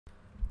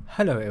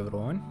Hello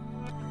everyone,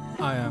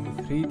 I am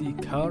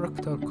 3D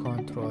character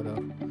controller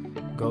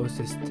Go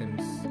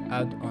Systems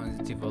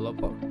add-ons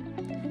developer,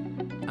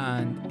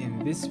 and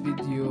in this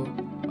video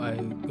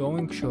I'm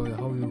going to show you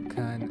how you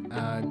can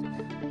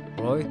add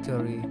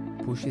rotary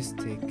push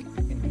stick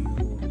in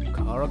your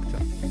character.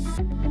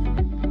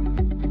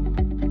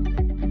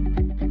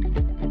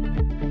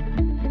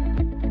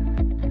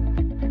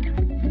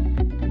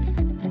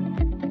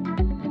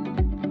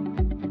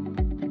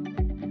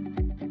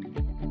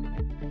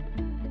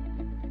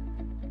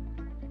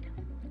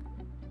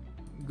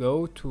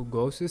 Go to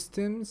Go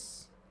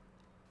Systems,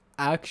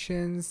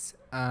 Actions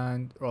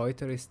and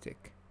Rotary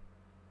Stick.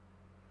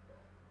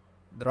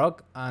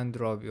 Drag and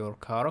drop your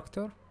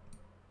character.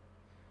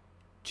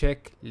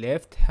 Check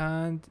left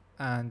hand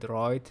and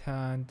right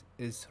hand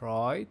is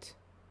right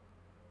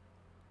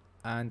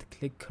and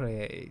click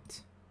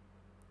Create.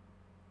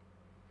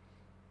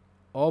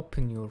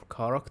 Open your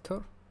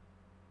character.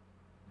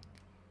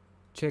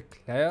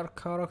 Check layer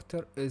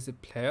character is a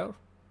player.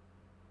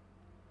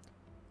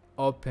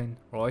 Open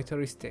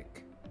rotary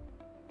stick.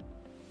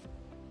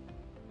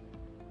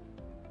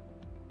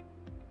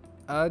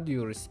 Add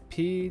your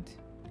speed,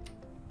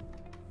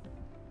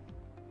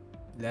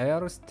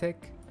 layer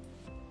stick,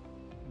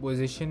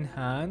 position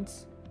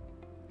hands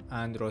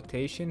and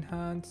rotation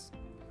hands,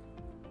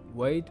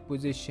 weight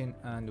position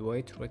and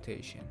weight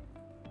rotation.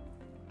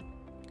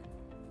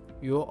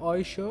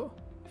 UI show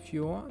if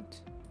you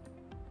want.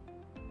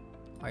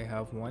 I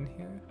have one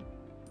here.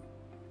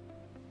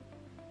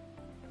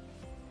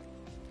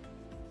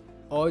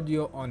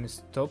 Audio on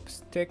stop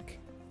stick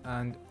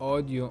and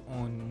audio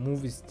on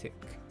move stick.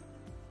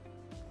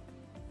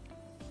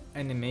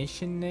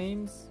 Animation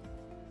names.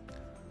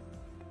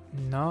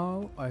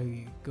 Now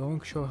I'm going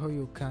to show how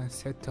you can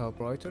set up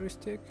rotary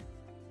stick.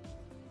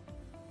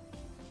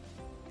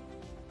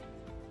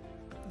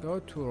 Go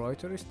to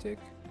rotary stick.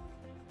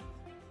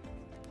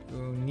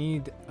 You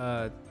need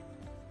a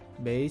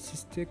base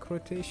stick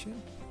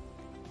rotation.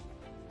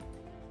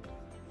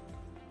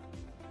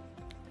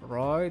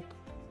 Right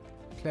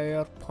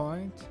player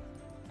point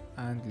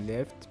and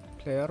left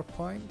player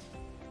point.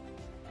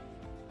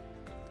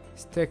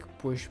 Stick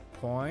push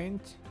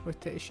point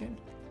rotation.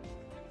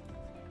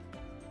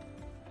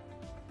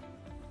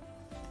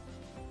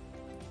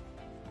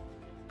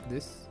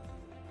 This.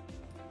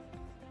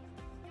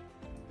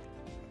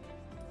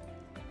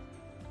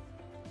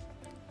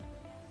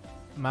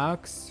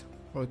 Max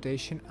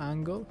rotation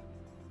angle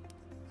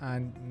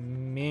and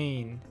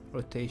main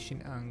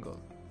rotation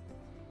angle.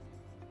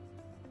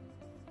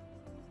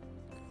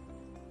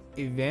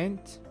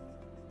 Event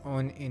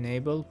on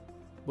enable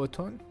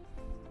button.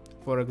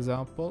 For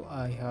example,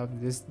 I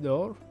have this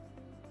door,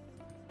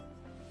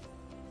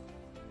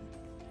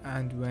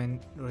 and when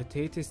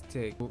rotate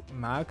stick to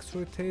max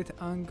rotate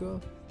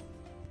angle,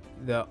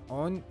 the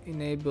on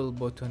enable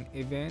button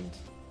event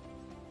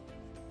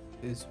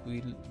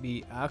will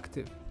be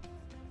active,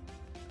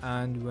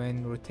 and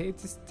when rotate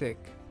stick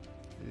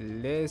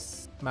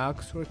less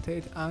max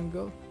rotate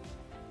angle,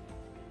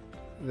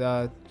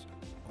 that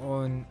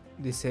on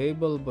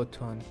disable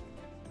button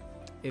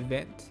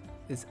event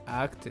is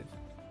active.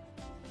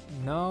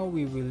 Now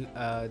we will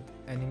add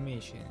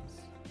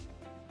animations.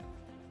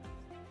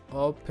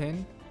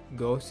 Open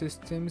Go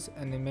Systems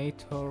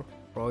Animator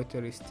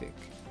Rotary Stick.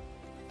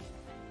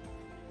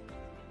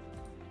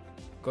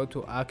 Go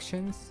to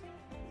Actions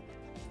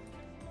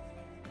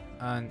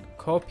and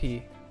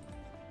copy,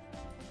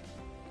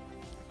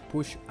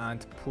 push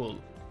and pull.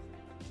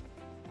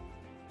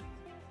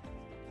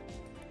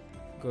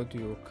 Go to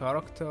your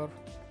character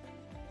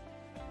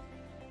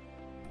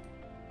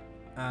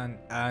and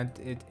add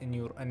it in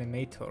your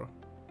animator.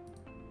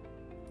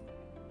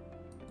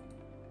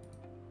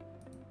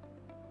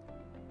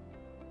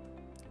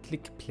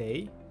 Click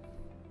play.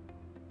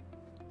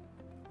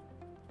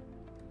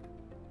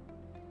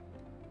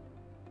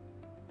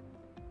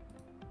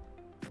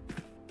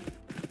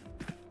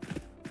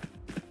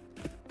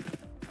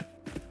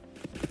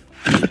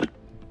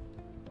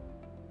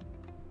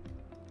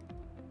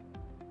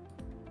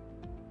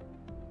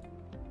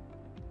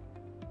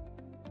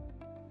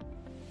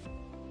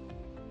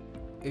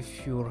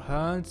 If your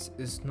hands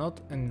is not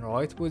in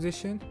right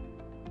position,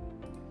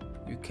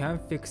 you can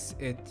fix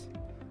it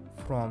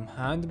from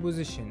hand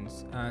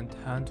positions and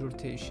hand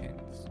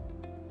rotations.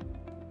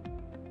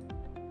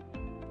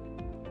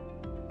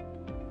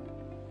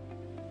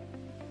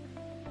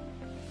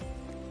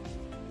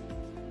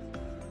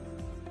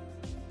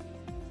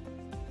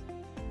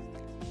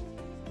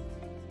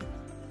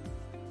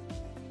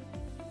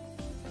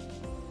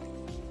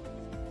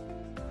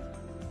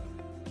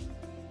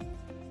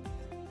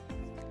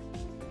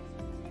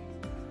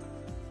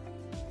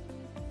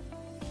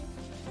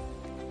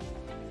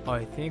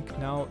 I think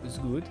now is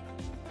good.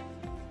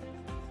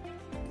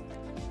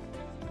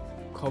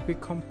 Copy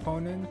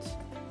component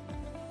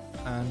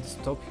and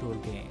stop your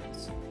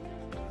games.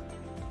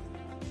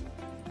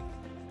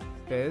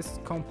 Paste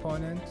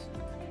component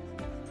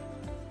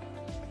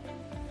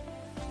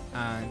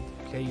and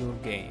play your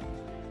game.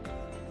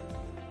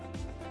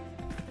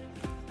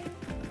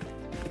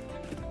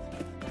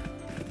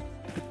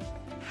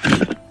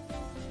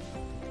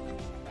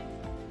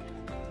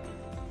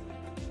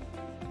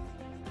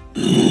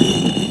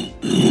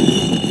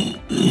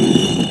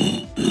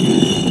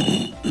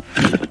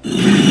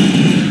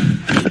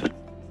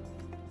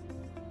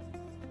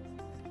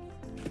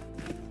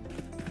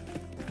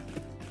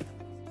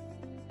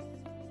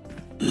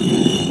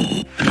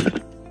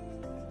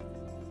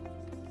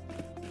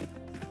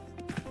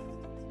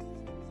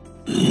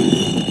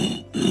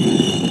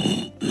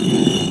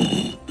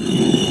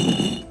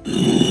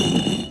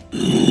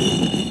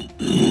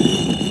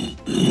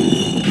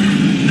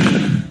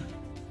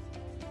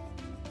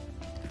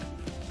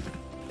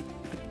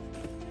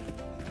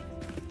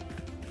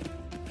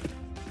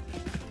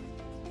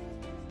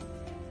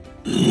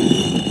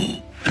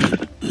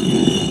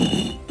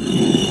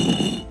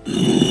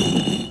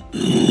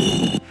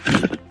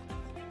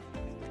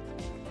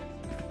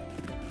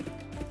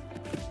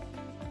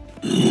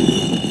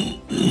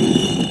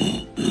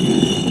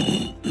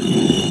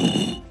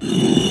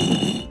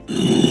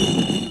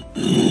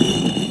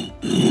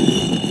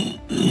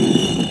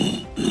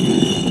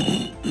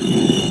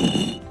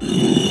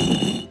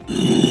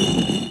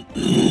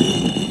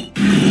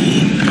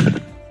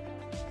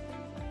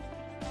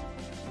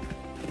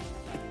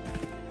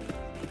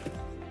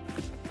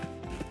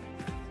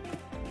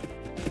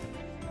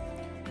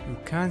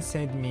 can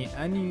send me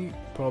any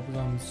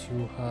problems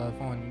you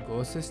have on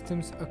Go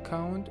Systems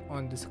account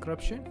on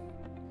description.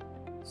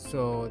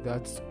 So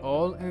that's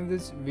all in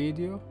this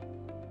video.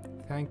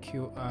 Thank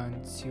you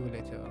and see you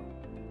later.